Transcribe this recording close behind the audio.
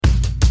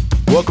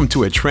Welcome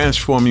to A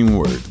Transforming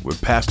Word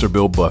with Pastor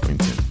Bill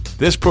Buffington.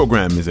 This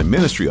program is a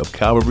ministry of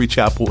Calvary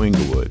Chapel,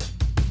 Inglewood.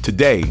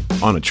 Today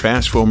on A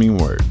Transforming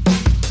Word.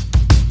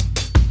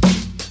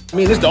 I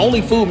mean, it's the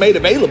only food made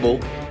available,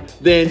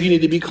 then you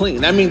need to be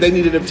clean. That means they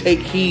needed to take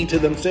heed to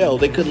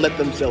themselves. They couldn't let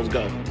themselves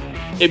go.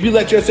 If you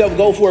let yourself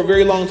go for a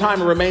very long time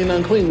and remain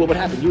unclean, what would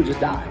happen? You would just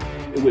die.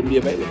 It wouldn't be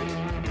available,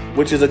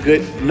 which is a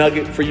good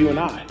nugget for you and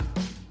I.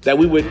 That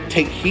we would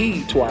take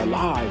heed to our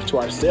lives, to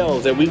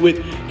ourselves, that we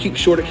would keep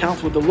short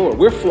accounts with the Lord.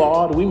 We're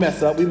flawed, we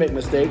mess up, we make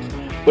mistakes,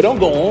 but don't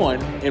go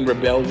on in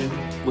rebellion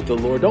with the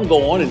Lord. Don't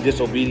go on in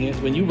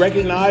disobedience. When you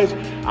recognize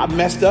I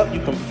messed up,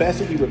 you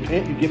confess it, you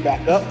repent, you get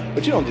back up,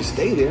 but you don't just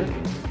stay there.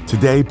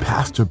 Today,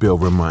 Pastor Bill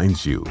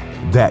reminds you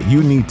that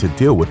you need to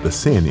deal with the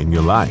sin in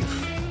your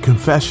life.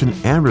 Confession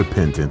and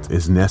repentance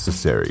is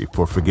necessary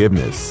for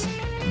forgiveness.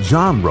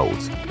 John wrote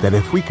that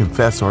if we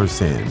confess our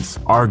sins,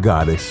 our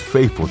God is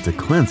faithful to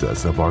cleanse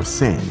us of our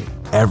sin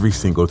every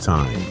single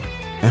time.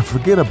 And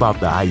forget about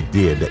the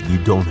idea that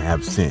you don't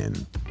have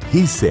sin.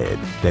 He said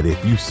that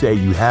if you say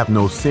you have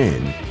no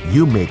sin,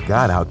 you make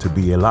God out to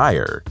be a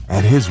liar,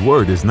 and his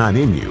word is not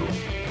in you.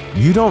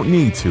 You don't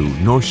need to,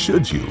 nor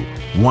should you,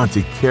 want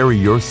to carry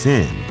your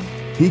sin.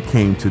 He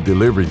came to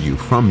deliver you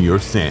from your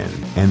sin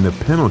and the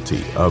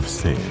penalty of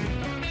sin.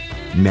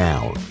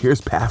 Now, here's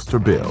Pastor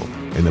Bill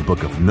in the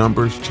book of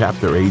Numbers,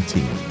 chapter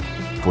 18,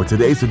 for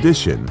today's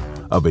edition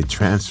of A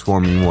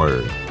Transforming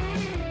Word.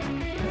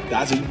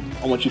 God said,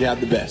 I want you to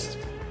have the best.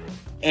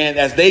 And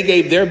as they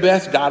gave their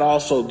best, God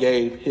also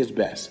gave his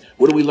best.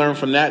 What do we learn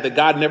from that? That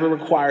God never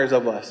requires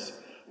of us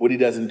what he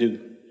doesn't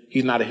do.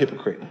 He's not a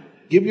hypocrite.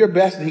 Give your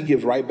best and he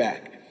gives right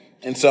back.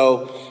 And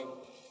so,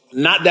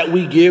 not that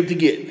we give to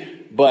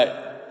get, but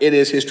it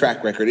is his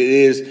track record. It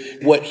is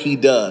what he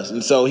does.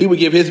 And so he would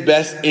give his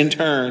best in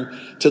turn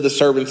to the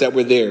servants that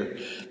were there.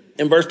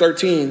 In verse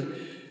 13,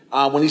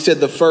 when he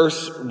said the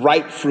first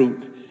ripe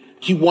fruit,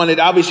 he wanted,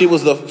 obviously it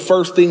was the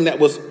first thing that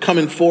was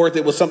coming forth.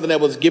 It was something that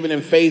was given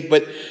in faith,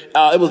 but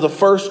it was the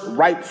first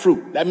ripe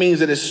fruit. That means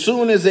that as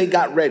soon as they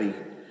got ready,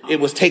 it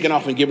was taken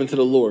off and given to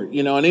the Lord.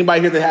 You know, and anybody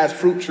here that has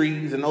fruit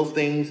trees and those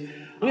things,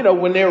 you know,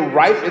 when they're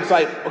ripe, it's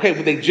like, okay,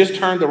 but they just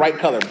turned the right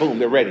color. Boom,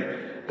 they're ready.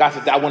 God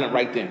says, I want it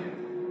right then.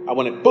 I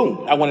want it,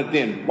 boom, I want it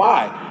then.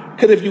 Why?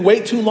 Because if you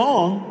wait too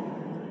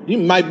long, you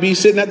might be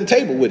sitting at the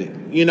table with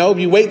it. You know, if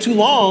you wait too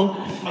long,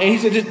 and he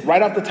said, just right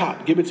off the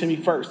top, give it to me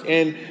first.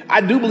 And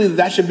I do believe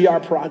that should be our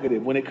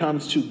prerogative when it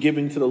comes to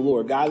giving to the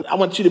Lord. God, I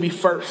want you to be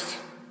first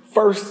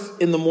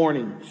in the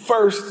morning,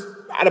 first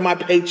out of my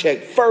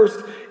paycheck,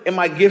 first in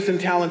my gifts and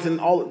talents and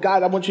all.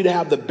 God, I want you to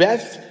have the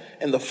best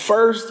and the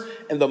first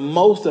and the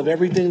most of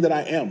everything that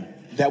I am,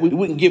 that we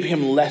wouldn't give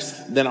him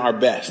less than our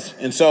best.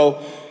 And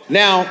so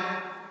now,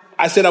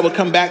 I said I would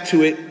come back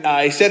to it.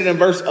 He said it in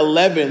verse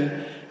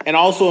 11 and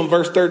also in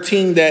verse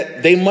 13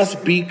 that they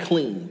must be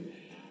clean.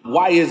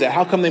 Why is that?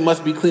 How come they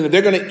must be clean? If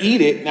they're going to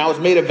eat it, now it's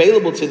made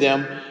available to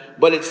them.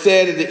 But it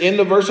said at the end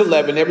of verse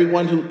 11,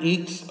 everyone who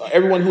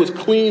is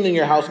clean in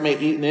your house may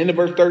eat. And in the end of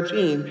verse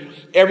 13,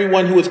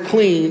 everyone who is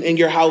clean in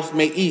your house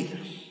may eat.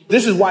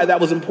 This is why that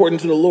was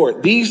important to the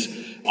Lord.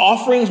 These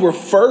offerings were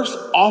first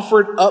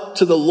offered up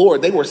to the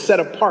Lord. They were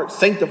set apart,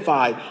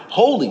 sanctified,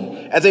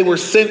 holy, as they were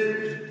sent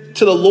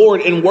to the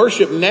Lord in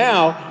worship.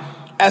 Now,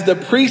 as the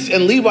priests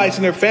and Levites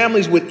and their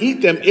families would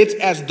eat them, it's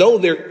as though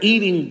they're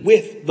eating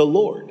with the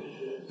Lord.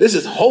 This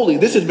is holy.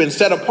 This has been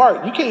set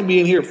apart. You can't be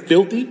in here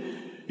filthy.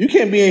 You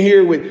can't be in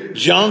here with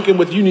junk and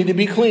with you need to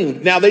be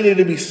clean. Now, they needed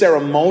to be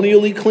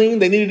ceremonially clean.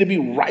 They needed to be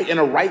right in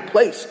a right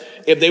place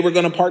if they were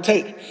going to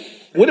partake.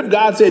 What if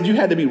God said you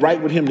had to be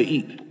right with him to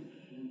eat?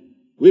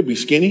 We'd be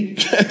skinny.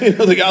 We'd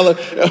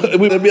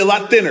be a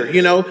lot thinner,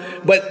 you know.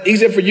 But he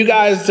said for you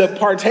guys to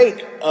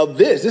partake of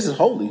this is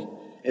holy.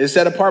 And it's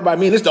set apart by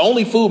me. And it's the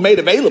only food made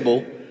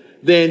available,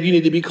 then you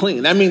need to be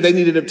clean. That means they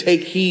needed to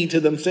take heed to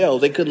themselves.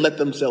 They couldn't let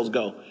themselves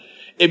go.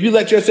 If you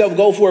let yourself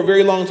go for a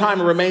very long time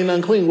and remain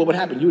unclean, what would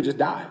happen? You would just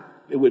die.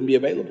 It wouldn't be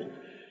available,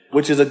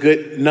 which is a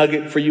good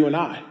nugget for you and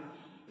I.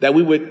 That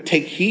we would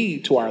take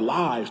heed to our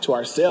lives, to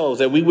ourselves,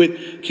 that we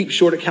would keep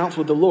short accounts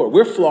with the Lord.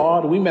 We're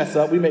flawed. We mess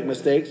up. We make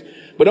mistakes.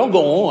 But don't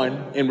go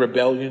on in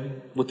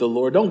rebellion with the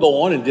Lord. Don't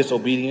go on in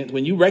disobedience.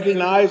 When you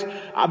recognize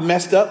I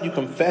messed up, you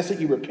confess it,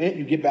 you repent,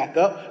 you get back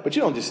up, but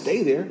you don't just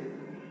stay there,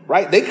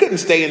 right? They couldn't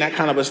stay in that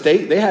kind of a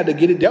state. They had to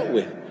get it dealt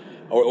with,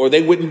 or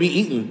they wouldn't be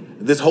eating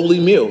this holy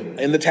meal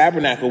in the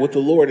tabernacle with the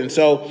Lord. And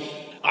so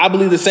I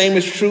believe the same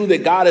is true,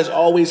 that God has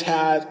always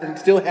had and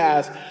still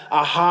has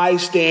a high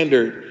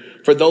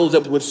standard for those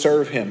that would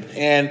serve him.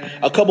 And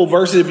a couple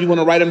verses, if you want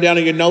to write them down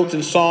in your notes,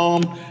 in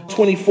Psalm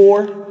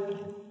 24,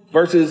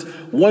 verses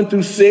 1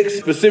 through 6,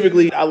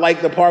 specifically, I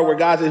like the part where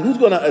God says, who's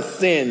going to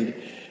ascend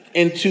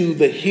into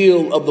the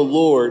hill of the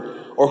Lord,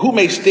 or who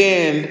may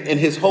stand in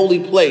his holy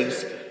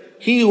place?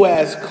 He who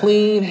has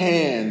clean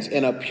hands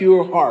and a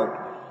pure heart,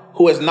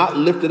 who has not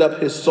lifted up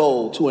his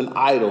soul to an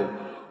idol,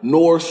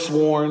 nor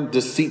sworn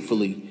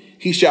deceitfully,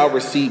 he shall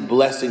receive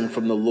blessing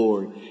from the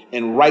Lord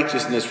and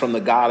righteousness from the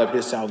God of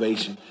his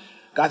salvation.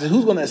 God says,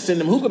 who's going to ascend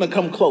him? Who's going to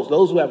come close?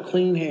 Those who have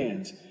clean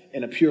hands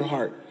and a pure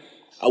heart.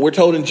 We're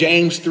told in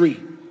James 3,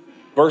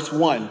 verse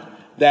 1,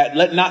 that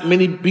let not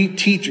many be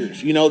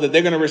teachers, that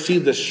they're going to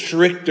receive the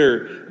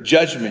stricter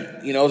judgment.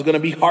 It's going to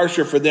be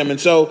harsher for them. And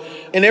so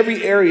in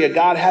every area,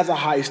 God has a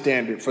high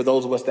standard for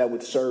those of us that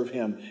would serve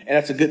him. And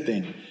that's a good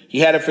thing. He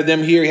had it for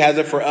them here. He has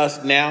it for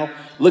us now.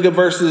 Look at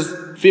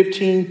verses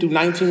 15 through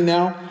 19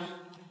 now.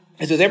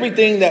 It says,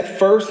 everything that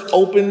first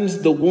opens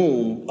the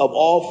womb of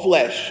all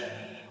flesh,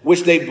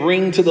 which they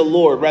bring to the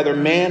Lord, whether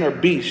man or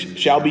beast,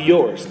 shall be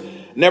yours.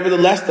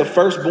 Nevertheless, the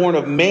firstborn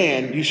of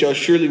man you shall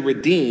surely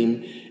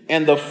redeem,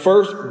 and the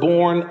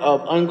firstborn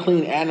of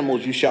unclean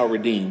animals you shall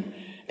redeem.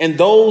 And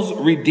those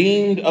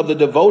redeemed of the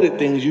devoted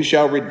things you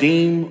shall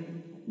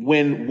redeem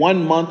when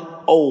 1 month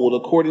old,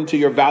 according to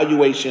your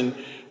valuation,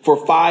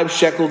 for 5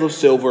 shekels of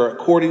silver,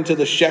 according to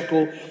the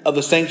shekel of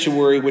the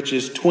sanctuary, which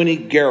is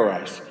 20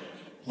 gerahs.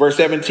 Verse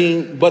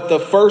 17, but the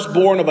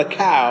firstborn of a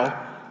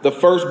cow, the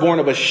firstborn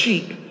of a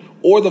sheep,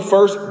 or the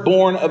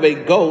firstborn of a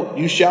goat,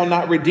 you shall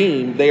not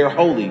redeem. They are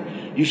holy.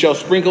 You shall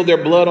sprinkle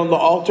their blood on the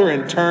altar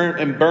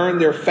and burn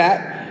their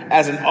fat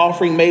as an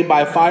offering made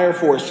by fire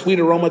for a sweet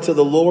aroma to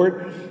the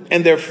Lord.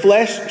 And their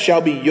flesh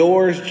shall be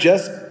yours,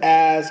 just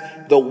as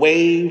the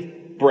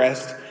wave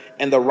breast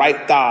and the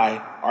right thigh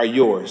are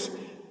yours.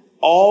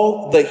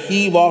 All the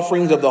heave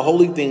offerings of the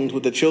holy things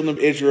which the children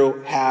of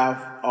Israel have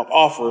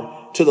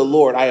offered to the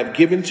Lord, I have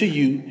given to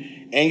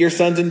you and your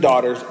sons and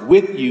daughters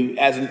with you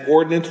as an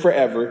ordinance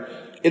forever.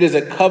 It is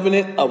a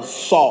covenant of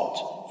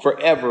salt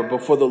forever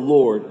before the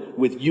Lord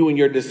with you and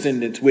your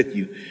descendants with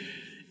you.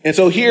 And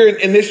so here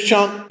in this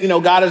chunk,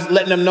 God is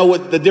letting them know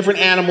what the different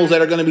animals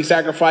that are going to be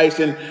sacrificed.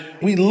 And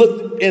we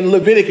looked in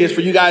Leviticus,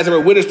 for you guys that were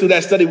with us through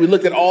that study, we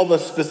looked at all the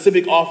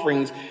specific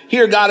offerings.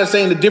 Here, God is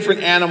saying the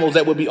different animals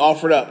that would be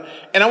offered up.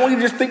 And I want you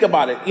to just think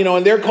about it.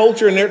 In their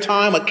culture, in their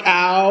time, a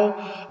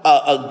cow,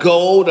 a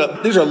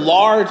goat, these are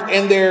large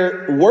and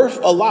they're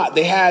worth a lot.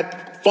 They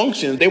had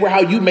functions. They were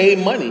how you made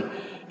money.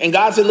 And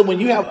God said, look, when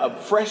you have a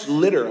fresh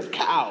litter of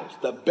cows,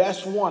 the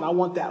best one, I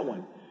want that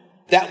one.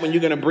 That one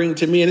you're going to bring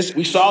to me. And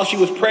we saw she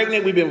was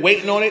pregnant. We've been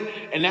waiting on it.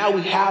 And now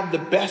we have the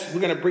best. We're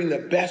going to bring the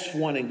best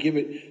one and give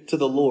it to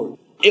the Lord.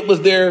 It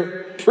was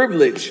their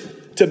privilege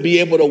to be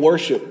able to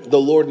worship the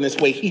Lord in this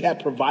way. He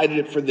had provided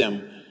it for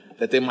them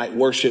that they might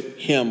worship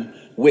him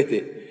with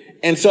it.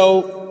 And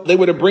so they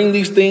were to bring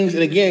these things.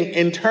 And again,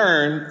 in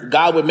turn,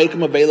 God would make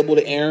them available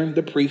to Aaron,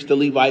 the priest, the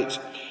Levites,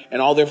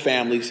 and all their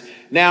families.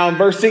 Now in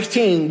verse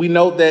 16, we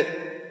note that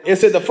it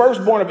said the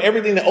firstborn of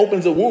everything that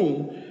opens the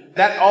womb,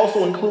 that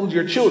also includes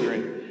your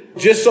children.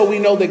 Just so we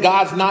know that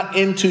God's not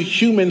into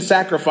human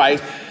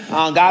sacrifice.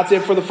 God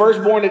said for the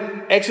firstborn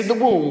that exits the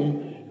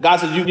womb, God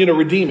says you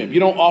redeem him. You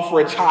don't offer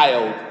a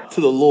child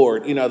to the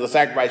Lord, the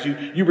sacrifice.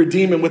 You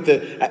redeem him with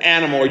the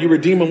animal, or you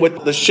redeem him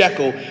with the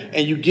shekel,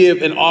 and you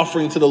give an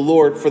offering to the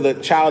Lord for the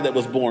child that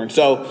was born.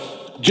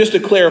 So just to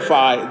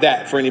clarify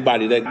that for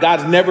anybody, that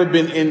God's never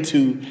been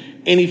into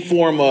any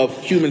form of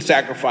human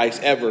sacrifice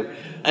ever.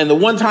 And the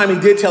one time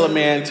he did tell a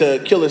man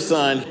to kill his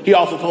son, he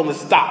also told him to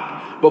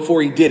stop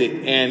before he did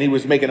it. And he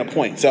was making a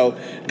point. So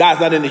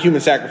God's not into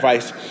human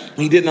sacrifice.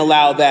 He didn't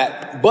allow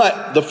that.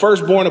 But the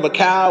firstborn of a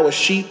cow, a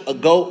sheep, a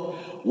goat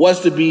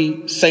was to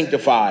be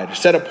sanctified,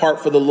 set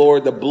apart for the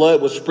Lord. The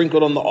blood was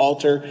sprinkled on the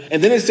altar.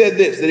 And then it said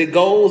this, that it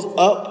goes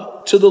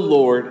up to the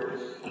Lord.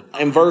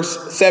 In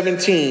verse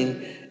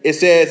 17, it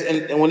says,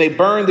 and when they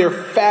burn their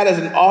fat as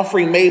an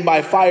offering made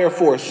by fire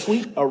for a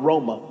sweet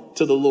aroma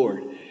to the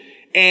Lord.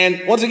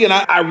 And once again,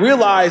 I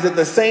realize that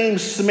the same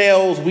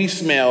smells we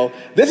smell.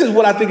 This is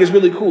what I think is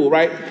really cool,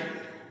 right?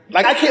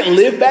 Like I can't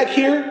live back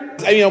here,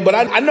 but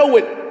I know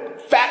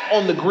what fat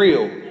on the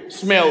grill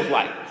smells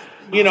like.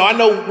 I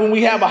know when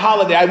we have a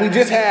holiday, we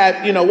just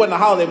had, wasn't a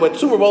holiday, but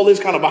Super Bowl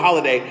is kind of a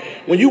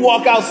holiday. When you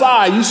walk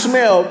outside, you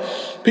smell,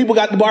 people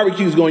got the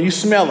barbecues going, you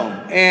smell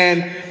them.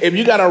 And if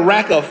you got a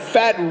rack of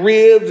fat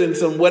ribs and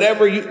some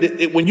whatever,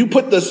 when you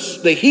put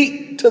the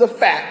heat to the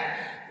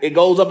fat, it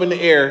goes up in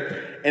the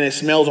air and it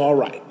smells all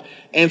right.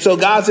 And so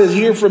God says,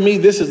 here for me,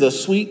 this is a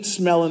sweet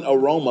smelling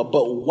aroma.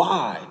 But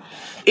why?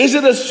 Is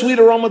it a sweet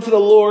aroma to the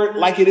Lord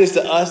like it is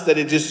to us, that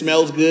it just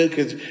smells good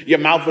because your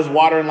mouth is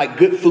watering like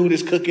good food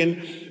is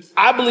cooking?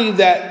 I believe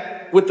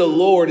that with the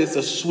Lord, it's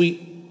a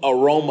sweet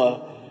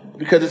aroma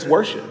because it's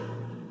worship.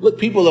 Look,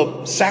 people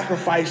have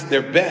sacrificed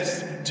their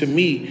best to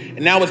me,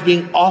 and now it's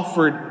being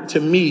offered to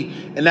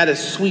me, and that is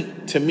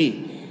sweet to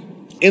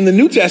me. In the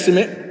New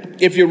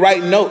Testament, if you're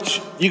writing notes,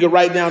 you can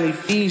write down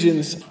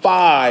Ephesians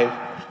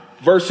 5,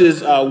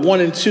 verses 1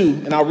 and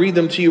 2, and I'll read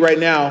them to you right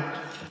now.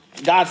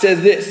 God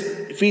says this,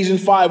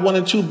 Ephesians 5, 1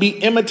 and 2, be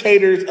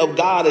imitators of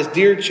God as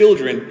dear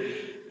children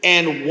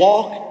and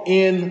walk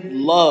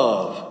in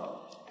love,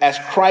 as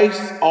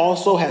Christ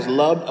also has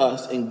loved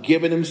us and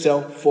given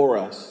himself for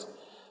us,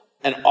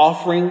 an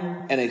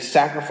offering and a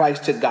sacrifice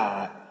to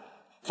God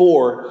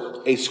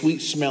for a sweet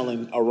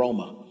smelling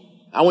aroma.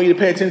 I want you to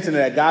pay attention to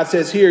that. God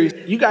says here,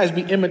 you guys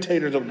be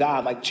imitators of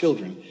God like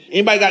children.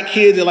 Anybody got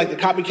kids that like to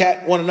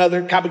copycat one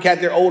another, copycat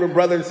their older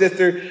brother and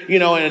sister,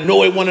 and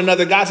annoy one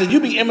another? God says,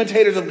 you be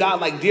imitators of God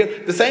like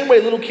dear, the same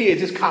way little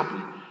kids just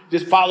copy.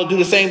 Just do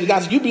the same.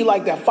 God said, you be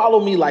like that.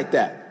 Follow me like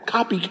that.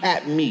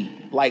 Copycat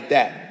me like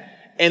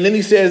that. And then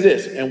he says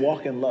this, and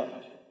walk in love.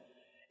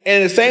 And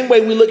in the same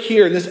way we look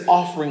here in this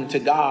offering to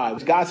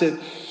God, God said,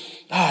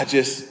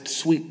 just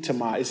sweet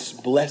to it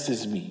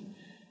blesses me.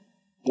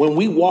 When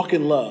we walk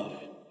in love,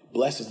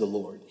 blesses the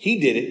Lord. He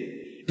did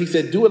it. He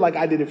said, do it like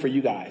I did it for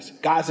you guys.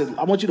 God said,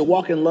 I want you to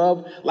walk in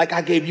love like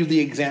I gave you the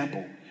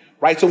example,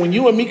 right? So when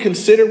you and me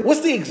consider,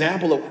 what's the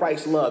example of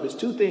Christ's love? It's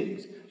two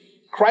things.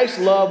 Christ's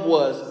love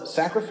was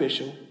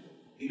sacrificial.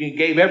 He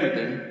gave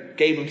everything,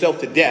 gave himself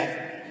to death,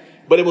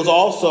 but it was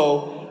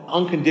also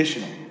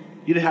unconditional.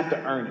 You didn't have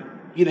to earn it.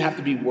 You didn't have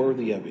to be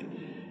worthy of it.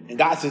 And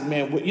God says,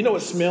 man, you know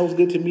what smells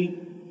good to me?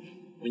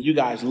 When you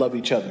guys love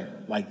each other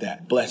like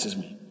that, blesses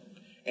me.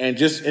 And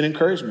just an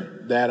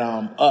encouragement that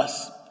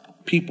us,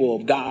 people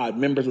of God,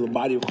 members of the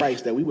body of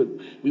Christ, that we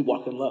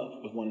walk in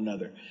love with one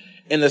another.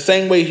 In the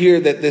same way here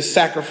that this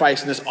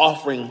sacrifice and this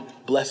offering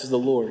blesses the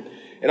Lord,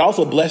 it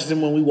also blesses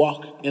him when we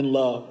walk in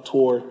love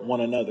toward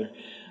one another.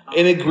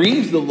 And it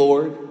grieves the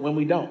Lord when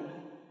we don't.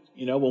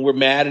 You know, when we're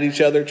mad at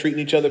each other, treating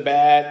each other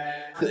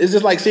bad. It's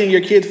just like seeing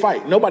your kids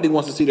fight. Nobody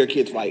wants to see their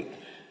kids fight.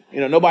 You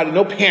know,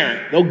 no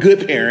parent, no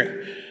good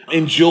parent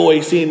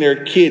enjoy seeing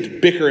their kids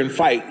bicker and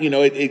fight. You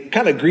know, it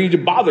kind of grieves,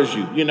 it bothers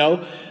you, you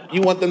know.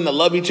 You want them to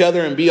love each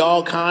other and be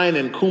all kind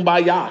and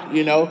kumbaya,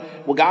 you know.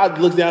 Well, God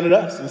looks down at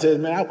us and says,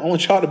 man, I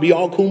want y'all to be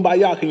all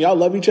kumbaya. Can y'all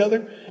love each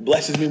other? It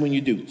blesses me when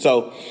you do.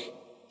 So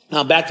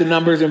now back to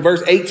Numbers in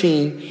verse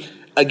 18.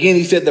 Again,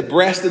 he said, the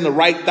breast and the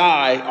right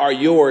thigh are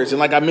yours. And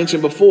like I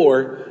mentioned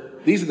before,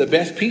 these are the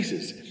best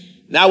pieces.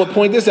 Now I would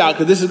point this out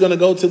because this is going to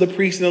go to the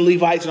priests and the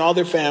Levites and all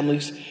their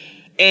families.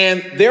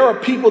 And there are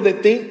people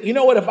that think, you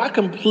know what, if I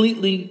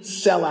completely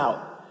sell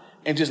out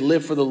and just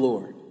live for the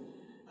Lord.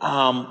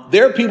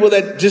 There are people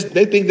that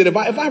they think that if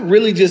I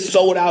really just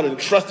sold out and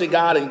trusted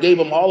God and gave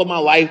him all of my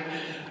life,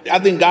 I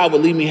think God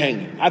would leave me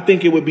hanging. I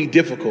think it would be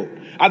difficult.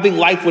 I think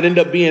life would end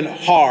up being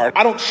hard.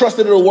 I don't trust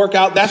that it'll work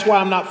out. That's why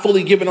I'm not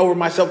fully giving over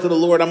myself to the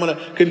Lord. I'm going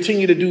to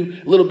continue to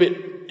do a little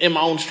bit in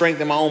my own strength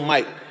and my own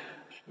might.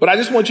 But I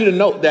just want you to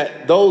note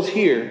that those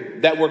here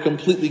that were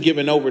completely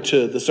given over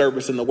to the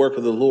service and the work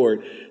of the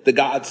Lord, that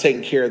God's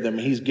taking care of them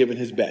and he's given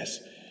his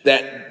best.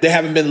 That they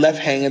haven't been left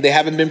hanging. They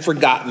haven't been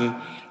forgotten.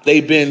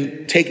 They've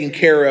been taken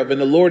care of.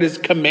 And the Lord has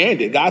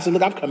commanded. God said,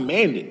 look, I've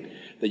commanded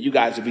that you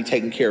guys will be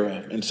taken care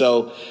of. And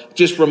so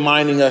just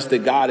reminding us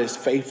that God is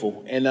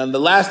faithful. And the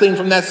last thing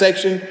from that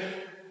section,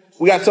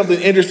 we got something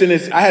interesting.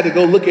 I had to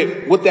go look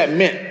at what that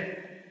meant.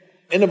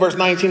 In the verse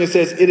 19, it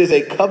says, it is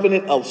a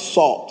covenant of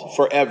salt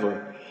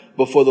forever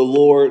before the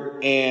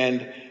Lord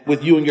and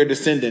with you and your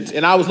descendants.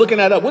 And I was looking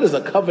that up. What is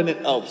a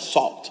covenant of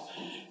salt?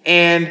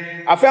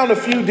 And I found a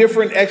few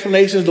different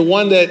explanations. The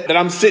one that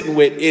I'm sitting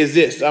with is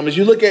this. As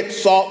you look at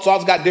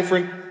salt's got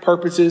different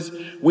purposes.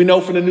 We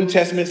know from the New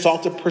Testament,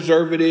 salt's a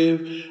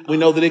preservative. We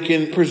know that it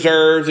can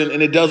preserve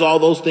and it does all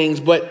those things.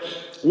 But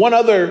one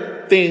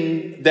other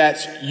thing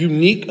that's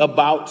unique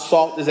about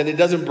salt is that it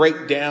doesn't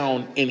break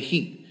down in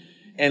heat.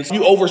 And so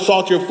you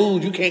oversalt your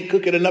food, you can't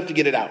cook it enough to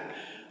get it out.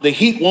 The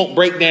heat won't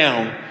break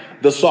down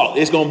the salt.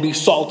 It's going to be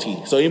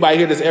salty. So anybody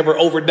here that's ever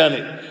overdone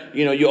it,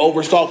 you know, you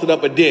oversalted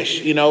up a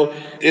dish, you know,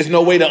 there's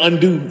no way to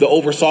undo the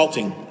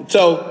oversalting.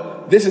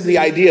 So this is the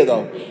idea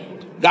though.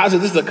 God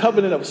says this is a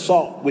covenant of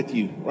salt with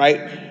you,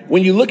 right?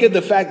 When you look at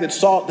the fact that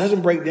salt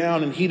doesn't break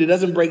down in heat, it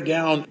doesn't break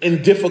down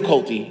in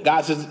difficulty.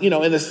 God says, you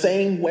know, in the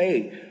same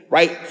way,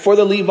 right? For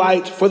the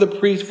Levites, for the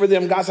priests, for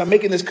them, God says, I'm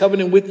making this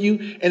covenant with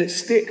you and it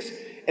sticks.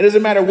 It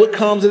doesn't matter what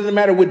comes. It doesn't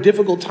matter what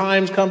difficult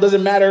times come. It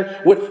doesn't matter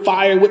what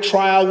fire, what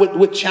trial,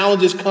 what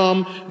challenges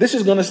come. This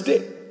is going to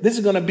stick. This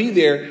is going to be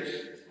there.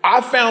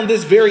 I found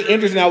this very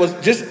interesting. I was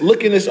just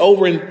looking this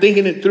over and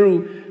thinking it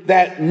through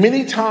that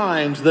many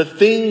times the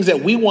things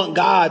that we want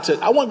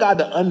I want God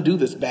to undo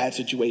this bad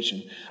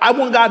situation. I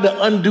want God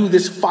to undo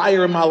this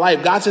fire in my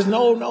life. God says,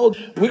 no,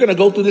 we're going to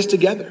go through this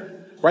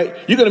together, right?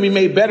 You're going to be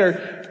made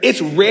better.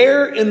 It's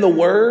rare in the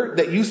word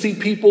that you see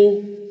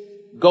people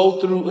go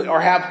through or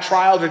have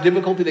trials or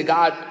difficulty that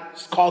God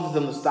causes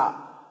them to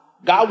stop.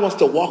 God wants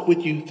to walk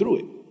with you through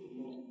it.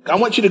 I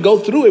want you to go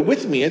through it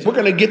with me. We're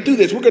going to get through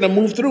this. We're going to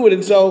move through it.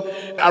 And so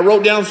I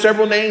wrote down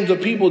several names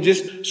of people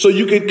just so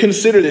you could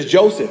consider this.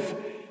 Joseph,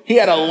 he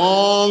had a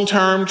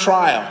long-term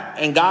trial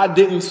and God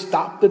didn't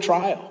stop the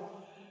trial,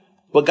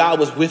 but God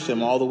was with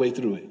him all the way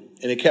through it.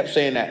 And it kept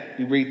saying that.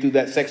 You read through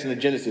that section of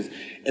Genesis,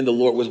 and the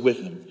Lord was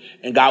with him.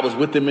 And God was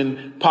with him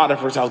in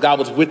Potiphar's house. God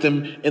was with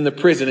him in the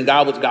prison. And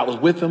God was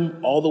with him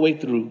all the way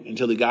through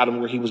until he got him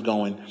where he was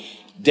going.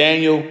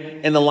 Daniel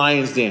in the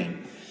lion's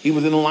den. He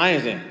was in the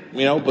lion's den,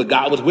 you know, but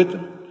God was with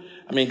him.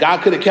 I mean,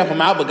 God could have kept him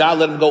out, but God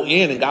let him go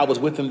in, and God was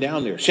with him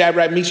down there.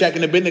 Shadrach, Meshach,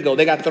 and Abednego,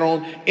 they got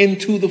thrown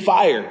into the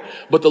fire.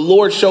 But the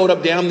Lord showed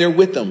up down there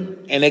with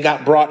them, and they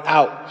got brought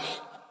out.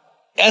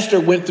 Esther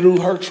went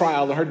through her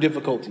trial and her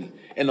difficulty,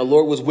 and the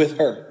Lord was with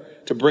her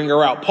to bring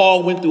her out.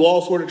 Paul went through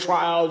all sorts of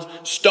trials,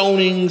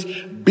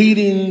 stonings,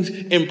 beatings,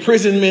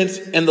 imprisonments,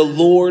 and the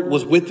Lord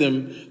was with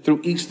him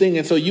through each thing.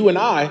 And so you and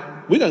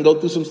I, we're going to go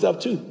through some stuff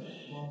too.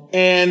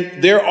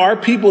 And there are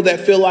people that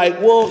feel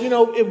like, well,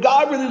 if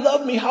God really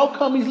loved me, how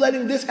come he's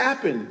letting this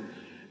happen?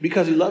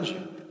 Because he loves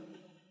you.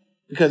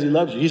 Because he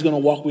loves you. He's going to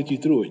walk with you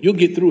through it. You'll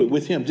get through it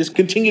with him. Just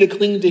continue to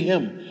cling to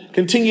him.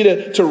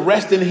 Continue to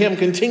rest in him.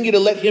 Continue to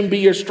let him be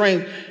your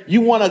strength.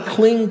 You want to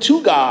cling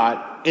to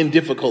God in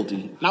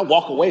difficulty, not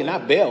walk away,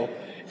 not bail.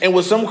 And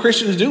what some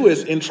Christians do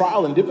is in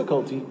trial and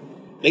difficulty,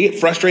 they get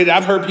frustrated.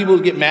 I've heard people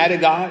get mad at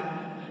God.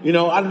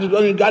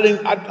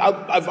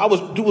 I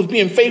was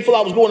being faithful.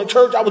 I was going to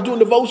church. I was doing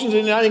devotions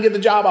and I didn't get the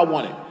job I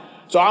wanted.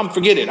 So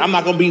forget it. I'm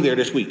not going to be there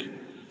this week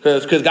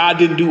because God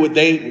didn't do what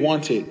they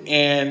wanted.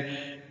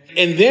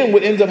 And then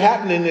what ends up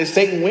happening is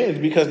Satan wins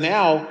because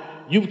now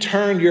you've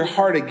turned your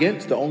heart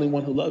against the only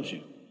one who loves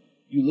you.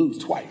 You lose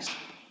twice.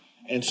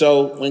 And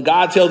so when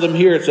God tells them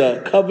here, it's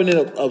a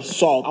covenant of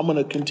salt. I'm going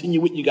to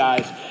continue with you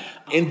guys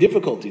in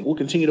difficulty. We'll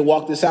continue to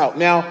walk this out.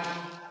 Now,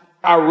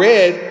 I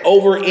read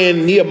over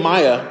in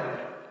Nehemiah,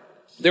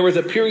 there was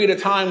a period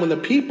of time when the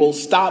people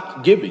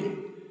stopped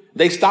giving.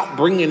 They stopped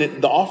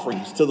bringing the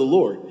offerings to the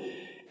Lord.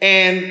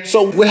 And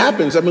so what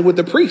happens? With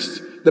the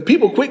priests, the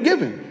people quit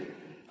giving.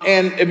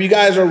 And if you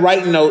guys are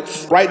writing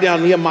notes, write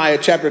down Nehemiah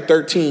chapter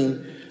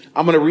 13.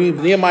 I'm going to read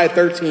Nehemiah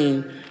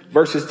 13,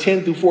 verses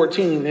 10 through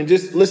 14. And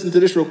just listen to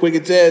this real quick.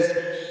 It says,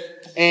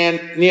 and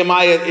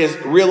Nehemiah is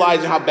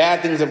realizing how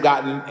bad things have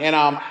gotten. And,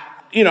 I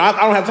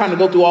don't have time to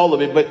go through all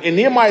of it. But in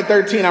Nehemiah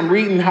 13, I'm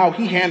reading how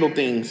he handled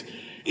things.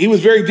 He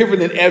was very different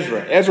than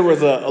Ezra. Ezra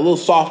was a little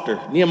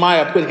softer.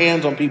 Nehemiah put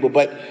hands on people.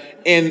 But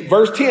in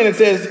verse 10, it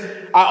says,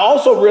 I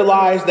also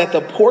realized that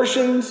the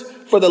portions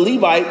for the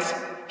Levites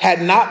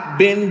had not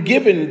been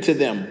given to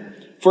them.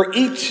 For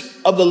each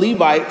of the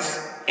Levites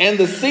and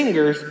the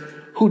singers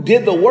who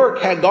did the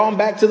work had gone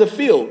back to the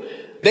field.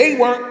 They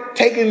weren't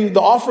taking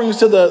the offerings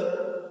to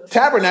the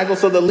tabernacle,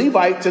 so the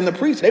Levites and the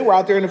priests, they were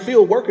out there in the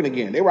field working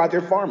again. They were out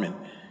there farming.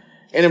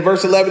 And in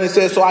verse 11, it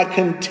says, so I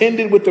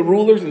contended with the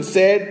rulers and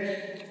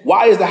said,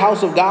 why is the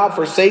house of God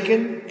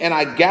forsaken? And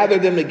I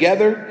gathered them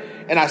together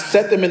and I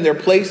set them in their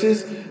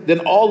places. Then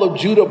all of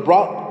Judah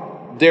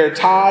brought their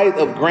tithe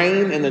of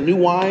grain and the new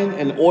wine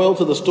and oil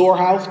to the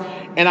storehouse.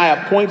 And I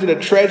appointed a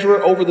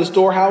treasurer over the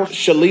storehouse,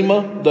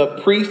 Shalima,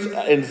 the priest,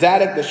 and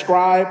Zadok, the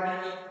scribe,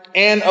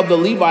 and of the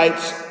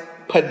Levites,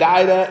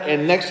 Pedaiah,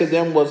 and next to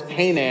them was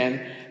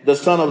Hanan, the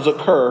son of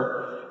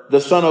Zakur,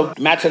 the son of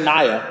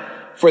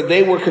Mattaniah, for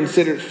they were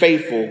considered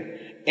faithful,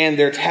 and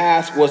their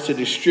task was to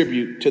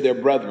distribute to their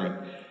brethren.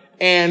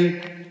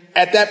 And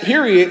at that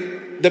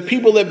period, the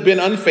people have been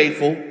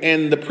unfaithful,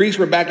 and the priests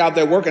were back out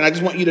there working. I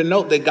just want you to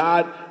note that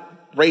God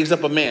raised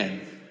up a man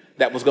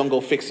that was going to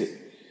go fix it.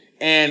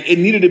 And it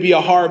needed to be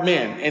a hard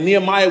man. And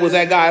Nehemiah was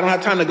that guy. I don't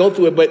have time to go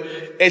through it, but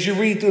as you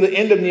read through the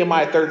end of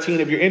Nehemiah 13,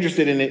 if you're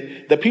interested in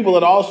it, the people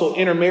had also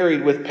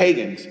intermarried with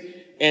pagans.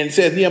 And it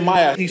says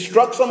Nehemiah, he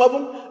struck some of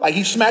them, like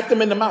he smacked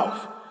them in the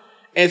mouth.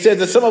 And it says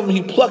that some of them,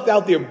 he plucked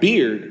out their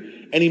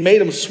beard and he made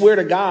them swear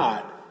to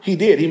God. He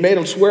did. He made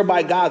them swear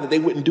by God that they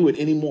wouldn't do it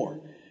anymore.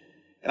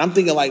 And I'm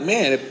thinking like,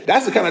 man, if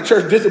that's the kind of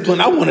church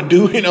discipline I want to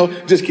do,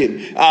 just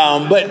kidding.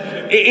 But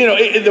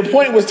the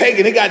point was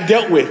taken. It got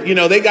dealt with.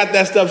 They got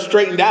that stuff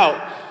straightened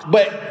out.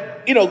 But,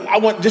 I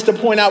want just to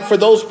point out for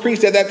those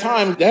priests at that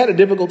time, they had a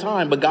difficult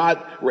time, but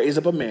God raised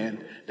up a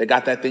man that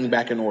got that thing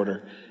back in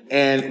order.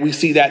 And we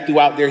see that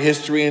throughout their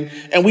history.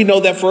 And we know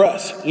that for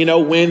us,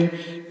 when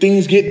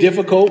things get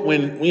difficult,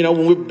 when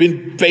we've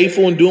been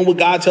faithful and doing what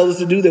God tells us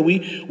to do, that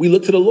we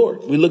look to the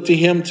Lord. We look to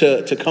him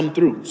to come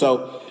through.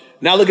 So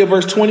now look at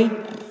verse 20.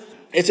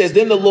 It says,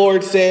 then the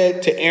Lord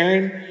said to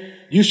Aaron,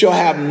 you shall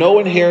have no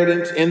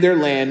inheritance in their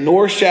land,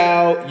 nor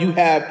shall you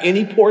have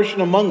any portion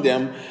among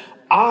them.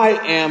 I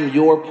am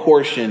your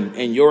portion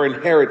and your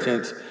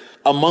inheritance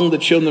among the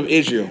children of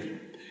Israel.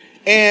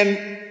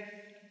 And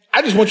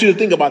I just want you to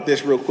think about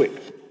this real quick.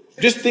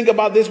 Just think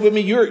about this with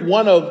me. You're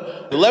one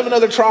of 11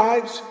 other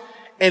tribes,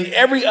 and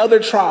every other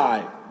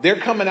tribe, they're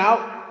coming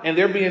out and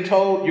they're being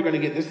told, you're going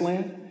to get this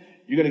land.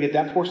 You're going to get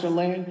that portion of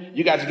land.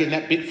 You guys are getting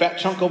that big fat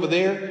chunk over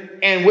there.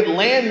 And what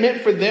land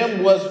meant for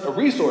them was a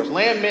resource.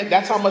 Land meant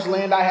that's how much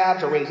land I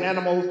have to raise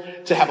animals,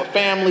 to have a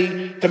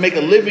family, to make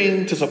a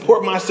living, to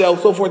support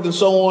myself, so forth and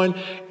so on.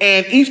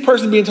 And each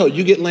person being told,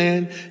 you get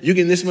land, you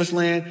get this much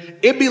land.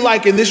 It'd be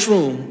like in this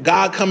room,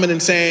 God coming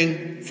and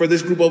saying for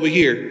this group over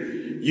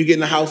here, you get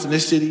in a house in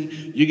this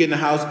city, you get in a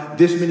house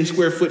this many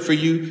square foot for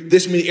you,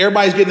 this many,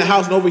 everybody's getting a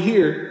house, and over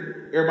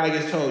here, everybody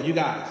gets told, you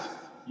guys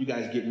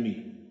get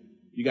me.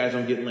 You guys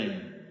don't get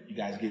land. You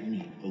guys get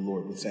me, the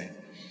Lord would say.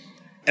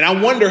 And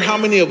I wonder how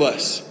many of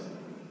us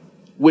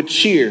would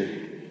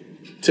cheer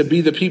to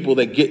be the people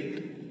that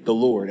get the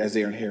Lord as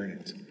their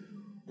inheritance.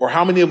 Or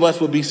how many of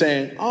us would be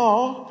saying,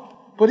 oh,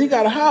 but he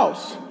got a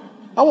house.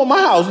 I want my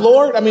house,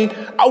 Lord.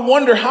 I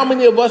wonder how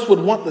many of us would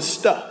want the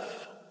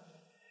stuff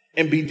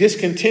and be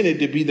discontented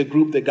to be the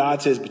group that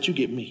God says, but you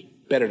get me.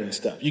 Better than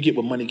stuff. You get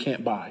what money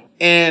can't buy.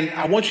 And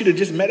I want you to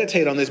just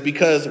meditate on this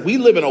because we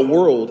live in a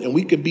world and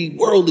we can be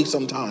worldly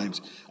sometimes.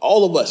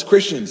 All of us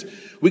Christians,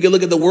 we can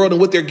look at the world and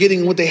what they're getting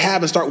and what they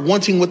have and start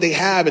wanting what they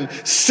have and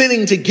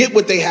sinning to get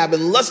what they have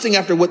and lusting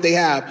after what they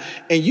have.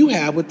 And you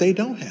have what they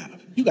don't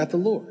have. You got the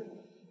Lord.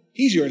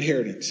 He's your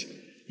inheritance.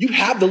 You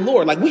have the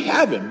Lord. Like, we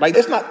have him. Like,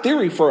 it's not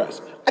theory for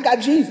us. I got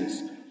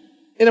Jesus.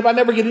 And if I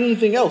never get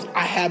anything else,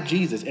 I have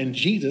Jesus, and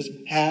Jesus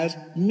has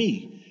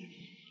me.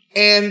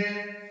 And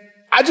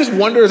I just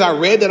wonder, as I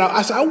read that,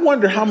 I said, I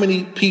wonder how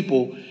many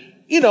people,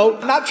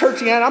 not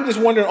churchianity, I'm just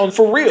wondering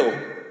for real,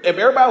 if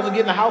everybody was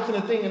getting a house and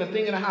a thing and a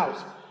thing in a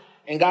house,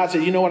 and God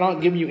said, you know what, I'm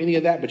not giving you any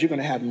of that, but you're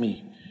going to have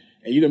me.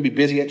 And you're going to be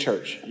busy at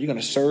church. You're going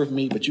to serve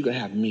me, but you're going to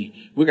have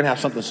me. We're going to have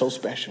something so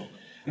special.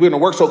 We're going to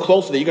work so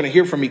closely that you're going to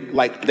hear from me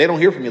like they don't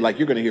hear from me like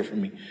you're going to hear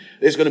from me.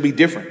 It's going to be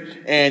different.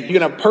 And you're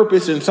going to have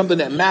purpose and something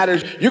that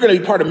matters. You're going to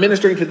be part of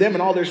ministering to them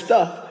and all their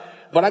stuff.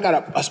 But I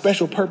got a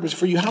special purpose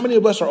for you. How many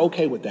of us are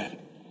okay with that?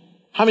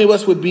 How many of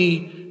us would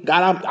be,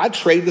 God, I'd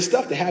trade the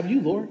stuff to have you,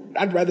 Lord.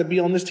 I'd rather be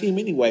on this team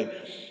anyway.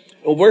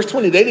 Well, verse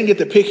 20, they didn't get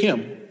to pick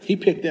him. He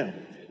picked them.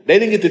 They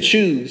didn't get to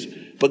choose.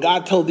 But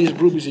God told these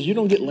groups, he says, you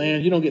don't get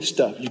land, you don't get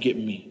stuff, you get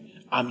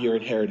me. I'm your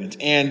inheritance.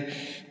 And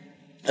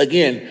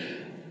again,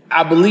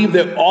 I believe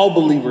that all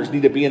believers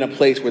need to be in a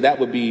place where that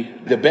would be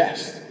the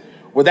best,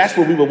 where that's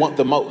what we would want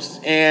the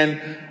most.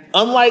 And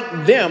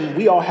unlike them,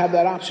 we all have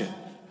that option.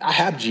 I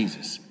have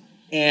Jesus,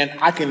 and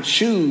I can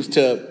choose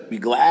to be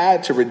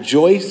glad, to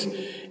rejoice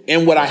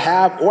in what I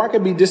have, or I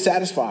can be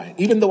dissatisfied.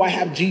 Even though I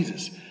have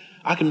Jesus,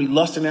 I can be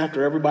lusting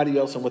after everybody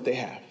else and what they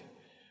have.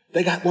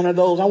 They got one of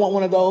those. I want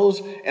one of those.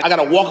 And I got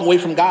to walk away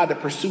from God to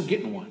pursue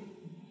getting one.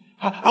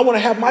 I want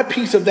to have my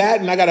piece of that,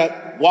 and I got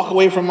to walk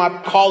away from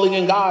my calling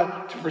in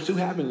God to pursue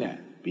having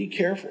that. Be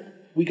careful.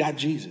 We got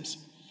Jesus.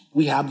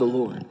 We have the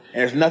Lord. And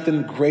there's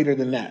nothing greater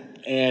than that.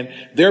 And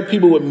there are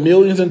people with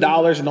millions of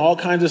dollars and all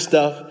kinds of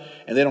stuff,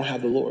 and they don't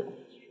have the Lord.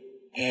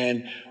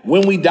 And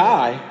when we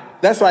die,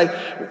 that's like,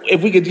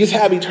 if we could just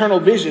have eternal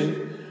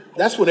vision,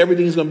 that's when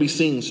everything's going to be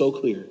seen so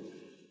clear.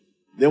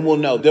 Then we'll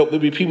know. There'll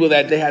be people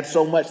that they had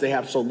so much, they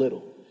have so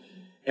little.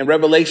 In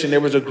Revelation,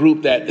 there was a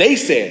group that they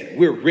said,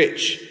 we're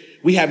rich.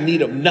 We have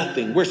need of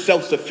nothing. We're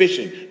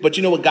self-sufficient. But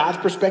you know what God's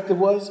perspective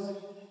was?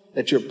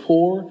 That you're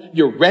poor,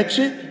 you're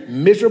wretched,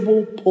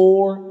 miserable,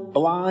 poor,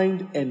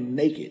 blind, and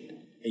naked.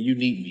 And you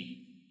need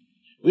me.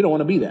 We don't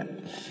want to be that.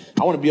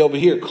 I want to be over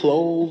here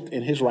clothed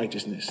in his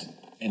righteousness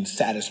and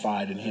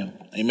satisfied in him.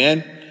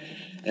 Amen.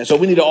 And so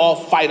we need to all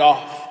fight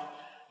off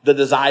the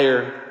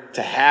desire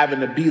to have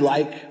and to be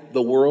like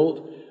the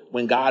world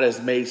when God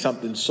has made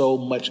something so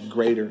much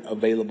greater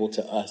available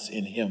to us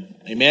in him.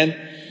 Amen.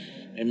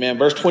 Amen.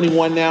 Verse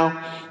 21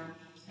 now,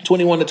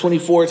 21 to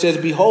 24, it says,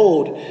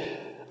 behold,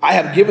 I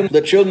have given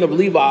the children of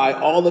Levi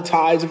all the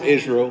tithes of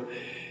Israel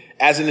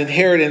as an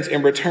inheritance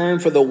in return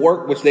for the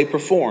work which they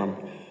perform,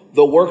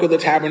 the work of the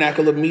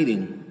tabernacle of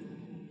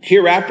meeting.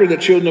 Hereafter the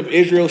children of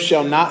Israel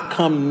shall not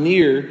come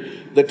near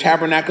the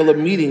tabernacle of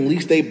meeting,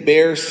 lest they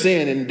bear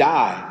sin and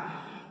die.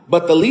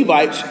 But the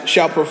Levites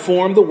shall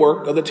perform the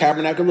work of the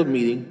tabernacle of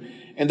meeting,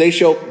 and they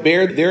shall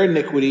bear their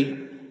iniquity.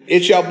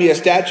 It shall be a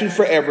statute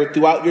forever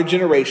throughout your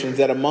generations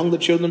that among the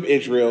children of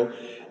Israel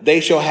they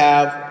shall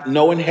have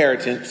no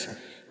inheritance.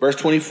 Verse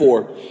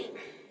 24,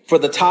 for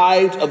the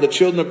tithes of the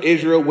children of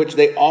Israel, which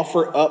they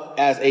offer up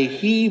as a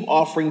heave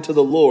offering to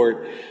the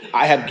Lord,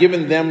 I have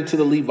given them to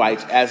the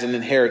Levites as an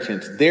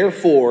inheritance.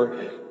 Therefore,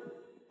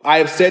 I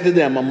have said to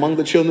them, among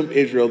the children of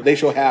Israel, they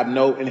shall have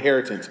no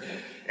inheritance.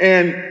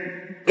 And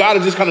God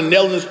is just kind of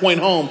nailing this point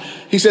home.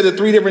 He said it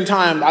 3 different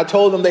times. I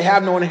told them they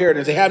have no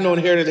inheritance. They have no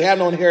inheritance. They have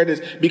no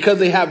inheritance because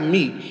they have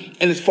me.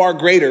 And it's far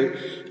greater.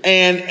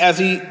 And as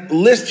he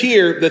lists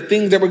here the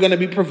things that were going to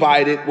be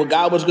provided, what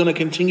God was going to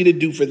continue to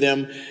do for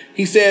them,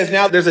 he says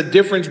now there's a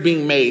difference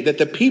being made, that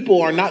the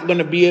people are not going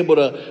to be able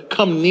to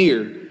come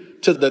near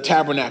to the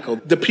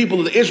tabernacle. The people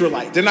of the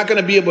Israelites, they're not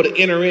going to be able to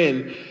enter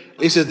in.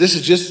 He says this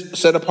is just a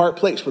set apart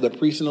place for the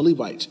priests and the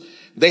Levites.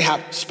 They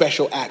have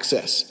special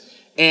access.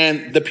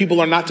 And the people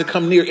are not to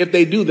come near. If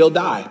they do, they'll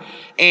die.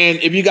 And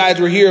if you guys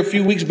were here a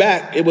few weeks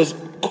back, it was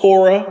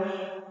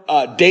Korah,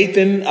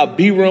 Dathan,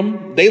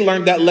 Abiram. They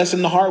learned that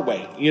lesson the hard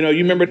way. You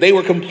remember they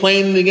were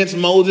complaining against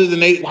Moses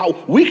and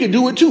wow, we could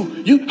do it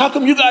too. How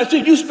come you guys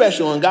think you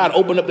special? And God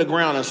opened up the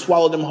ground and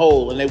swallowed them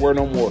whole and they were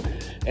no more.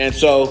 And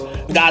so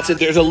God said,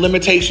 there's a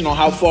limitation on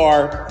how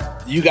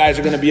far you guys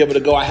are going to be able to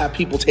go. I have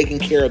people taking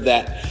care of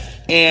that.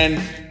 And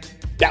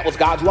that was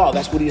God's law.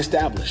 That's what he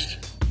established.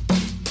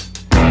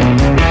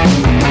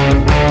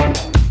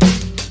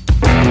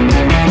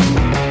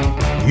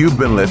 You've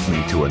been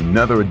listening to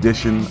another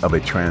edition of A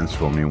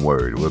Transforming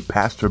Word with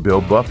Pastor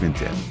Bill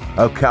Buffington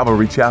of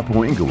Calvary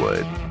Chapel,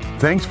 Inglewood.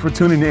 Thanks for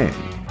tuning in.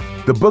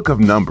 The book of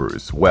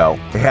Numbers, well,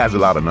 it has a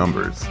lot of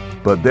numbers,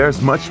 but there's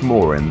much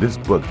more in this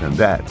book than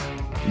that.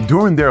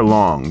 During their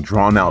long,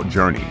 drawn-out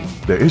journey,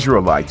 the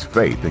Israelites'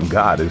 faith in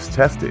God is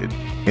tested.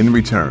 In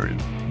return,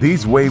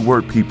 these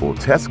wayward people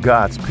test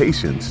God's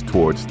patience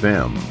towards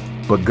them,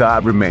 but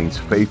God remains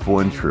faithful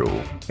and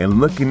true in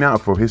looking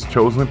out for his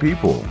chosen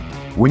people.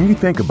 When you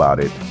think about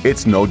it,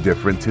 it's no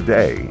different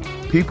today.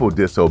 People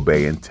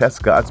disobey and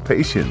test God's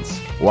patience,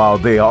 while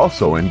they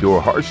also endure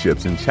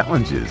hardships and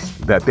challenges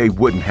that they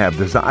wouldn't have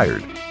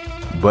desired.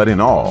 But in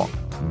all,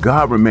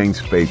 God remains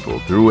faithful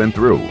through and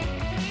through.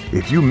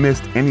 If you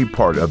missed any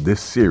part of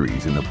this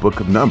series in the Book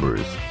of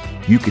Numbers,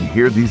 you can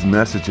hear these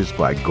messages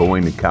by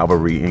going to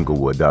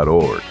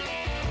CalvaryInglewood.org.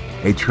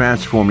 A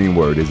Transforming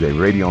Word is a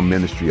radio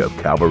ministry of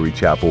Calvary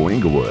Chapel,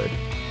 Inglewood.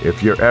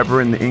 If you're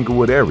ever in the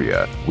Inglewood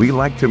area, we'd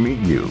like to meet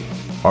you.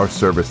 Our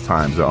service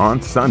times are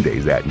on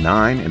Sundays at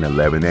 9 and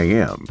 11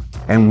 a.m.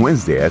 and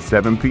Wednesday at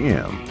 7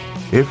 p.m.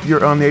 If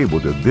you're unable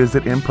to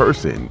visit in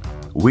person,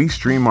 we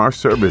stream our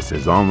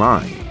services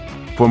online.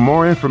 For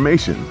more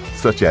information,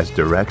 such as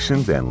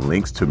directions and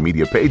links to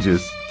media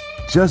pages,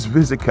 just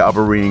visit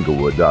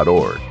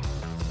CalvaryInglewood.org.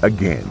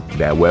 Again,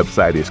 that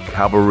website is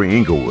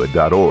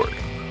CalvaryInglewood.org.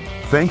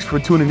 Thanks for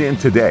tuning in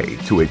today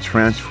to A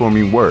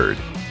Transforming Word.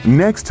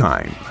 Next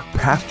time,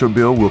 Pastor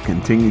Bill will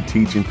continue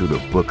teaching through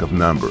the Book of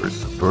Numbers,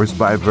 verse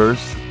by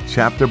verse,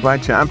 chapter by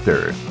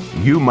chapter.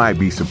 You might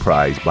be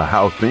surprised by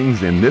how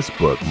things in this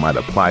book might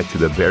apply to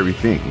the very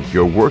things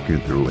you're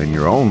working through in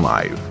your own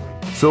life.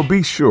 So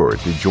be sure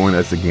to join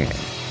us again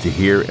to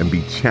hear and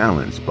be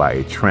challenged by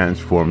a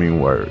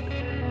transforming word.